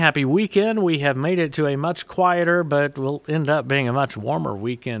Happy weekend. We have made it to a much quieter, but will end up being a much warmer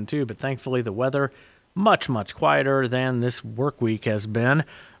weekend too. But thankfully the weather much quieter than this work week has been.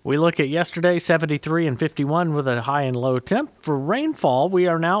 We look at yesterday, 73 and 51 with a high and low temp. For rainfall, we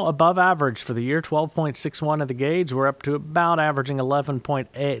are now above average for the year, 12.61 of the gauge. We're up to about averaging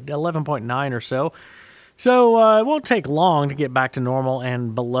 11.9 or so. So it won't take long to get back to normal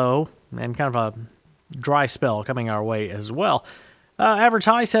and below, and kind of a dry spell coming our way as well. Average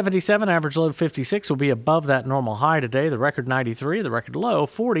high 77, average low 56 will be above that normal high today. The record 93, the record low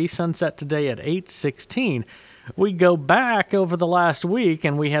 40. Sunset today at 8:16. We go back over the last week,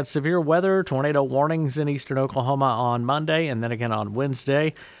 and we had severe weather, tornado warnings in eastern Oklahoma on Monday, and then again on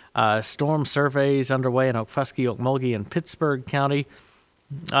Wednesday. Storm surveys underway in Okfuskee, Okmulgee, and Pittsburgh County.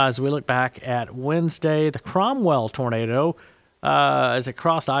 As we look back at Wednesday, the Cromwell tornado, as it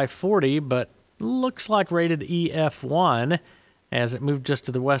crossed I-40, but looks like rated EF1. As it moved just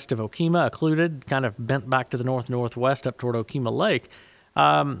to the west of Okemah, occluded, kind of bent back to the north-northwest up toward Okemah Lake.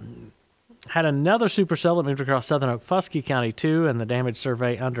 Had another supercell that moved across southern Okfuskee County, too, and the damage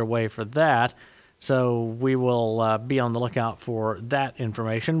survey underway for that. So we will be on the lookout for that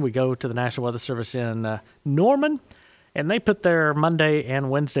information. We go to the National Weather Service in Norman, and they put their Monday and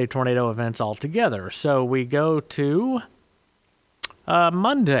Wednesday tornado events all together. So we go to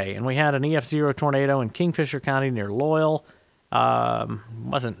Monday, and we had an EF0 tornado in Kingfisher County near Loyal.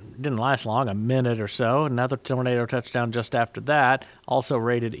 Didn't last long, a minute or so. Another tornado touchdown just after that, also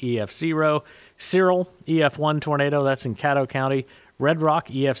rated EF0. Cyril, EF1 tornado, that's in Caddo County. Red Rock,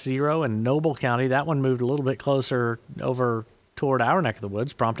 EF0 in Noble County. That one moved a little bit closer over toward our neck of the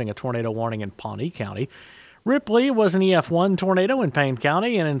woods, prompting a tornado warning in Pawnee County. Ripley was an EF1 tornado in Payne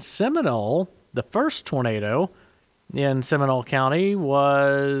County, and in Seminole, the first tornado in Seminole County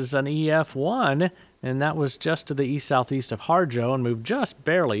was an EF1, and that was just to the east-southeast of Harjo and moved just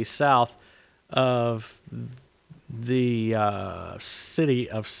barely south of the city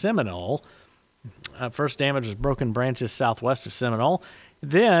of Seminole. First damage was broken branches southwest of Seminole.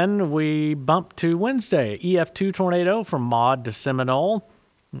 Then we bumped to Wednesday, EF2 tornado from Maud to Seminole,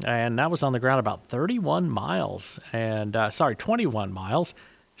 and that was on the ground about 21 miles,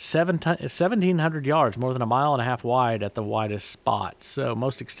 1,700 yards, more than a mile and a half wide at the widest spot. So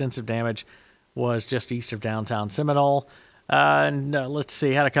most extensive damage was just east of downtown Seminole. Let's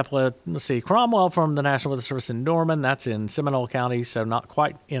see, Cromwell from the National Weather Service in Norman. That's in Seminole County, so not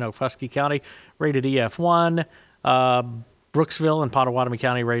quite in Okfuskee County. Rated EF1. Brooksville and Pottawatomie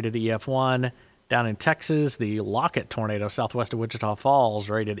County rated EF1. Down in Texas, the Lockett tornado southwest of Wichita Falls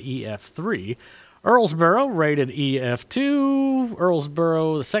rated EF3. Earlsboro rated EF2.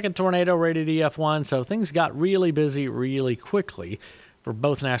 Earlsboro, the second tornado, rated EF1. So things got really busy really quickly for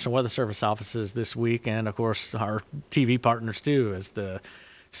both National Weather Service offices this week, and of course our TV partners too, as the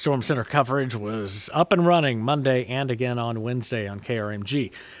Storm Center coverage was up and running Monday and again on Wednesday on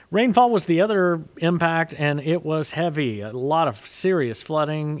KRMG. Rainfall was the other impact, and it was heavy. A lot of serious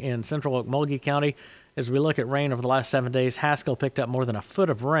flooding in central Okmulgee County. As we look at rain over the last 7 days, Haskell picked up more than a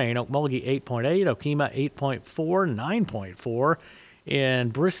foot of rain. Okmulgee 8.8, Okemah 8.4, 9.4. In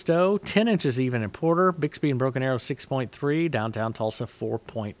Bristow, 10 inches even in Porter. Bixby and Broken Arrow, 6.3. Downtown Tulsa,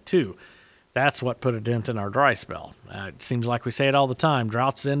 4.2. That's what put a dent in our dry spell. It seems like we say it all the time.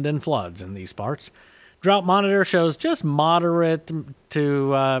 Droughts end in floods in these parts. Drought monitor shows just moderate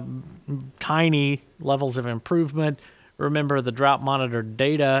to tiny levels of improvement. Remember, the drought monitor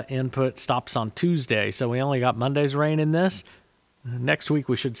data input stops on Tuesday, so we only got Monday's rain in this. Next week,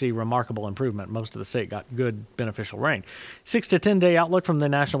 we should see remarkable improvement. Most of the state got good, beneficial rain. 6 to 10-day outlook from the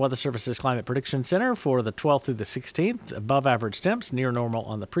National Weather Service's Climate Prediction Center for the 12th through the 16th. Above average temps, near normal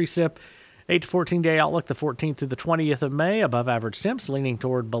on the precip. 8 to 14-day outlook, the 14th through the 20th of May. Above average temps, leaning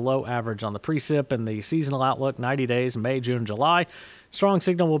toward below average on the precip. And the seasonal outlook, 90 days, May, June, July. Strong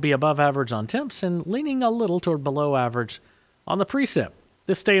signal will be above average on temps and leaning a little toward below average on the precip.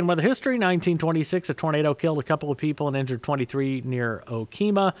 This day in weather history, 1926, a tornado killed a couple of people and injured 23 near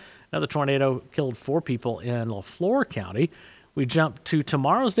Okemah. Another tornado killed 4 people in LaFleur County. We jump to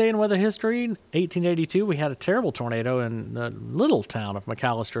tomorrow's day in weather history. 1882, we had a terrible tornado in the little town of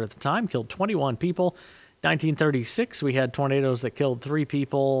McAllister at the time, killed 21 people. 1936, we had tornadoes that killed 3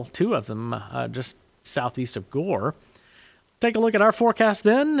 people, 2 of them just southeast of Gore. Take a look at our forecast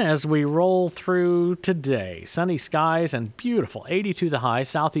then as we roll through today. Sunny skies and beautiful, 82 the high,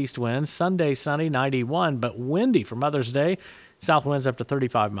 southeast winds. Sunday sunny, 91, but windy for Mother's Day. South winds up to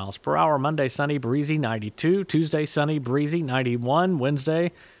 35 miles per hour. Monday sunny, breezy, 92. Tuesday sunny, breezy, 91.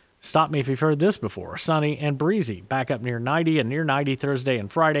 Wednesday, stop me if you've heard this before, sunny and breezy. Back up near 90 and near 90 Thursday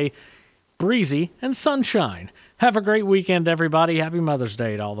and Friday. Breezy and sunshine. Have a great weekend, everybody. Happy Mother's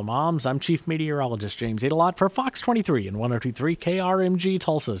Day to all the moms. I'm Chief Meteorologist James Adelot for Fox 23 and 102.3 KRMG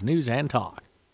Tulsa's News and Talk.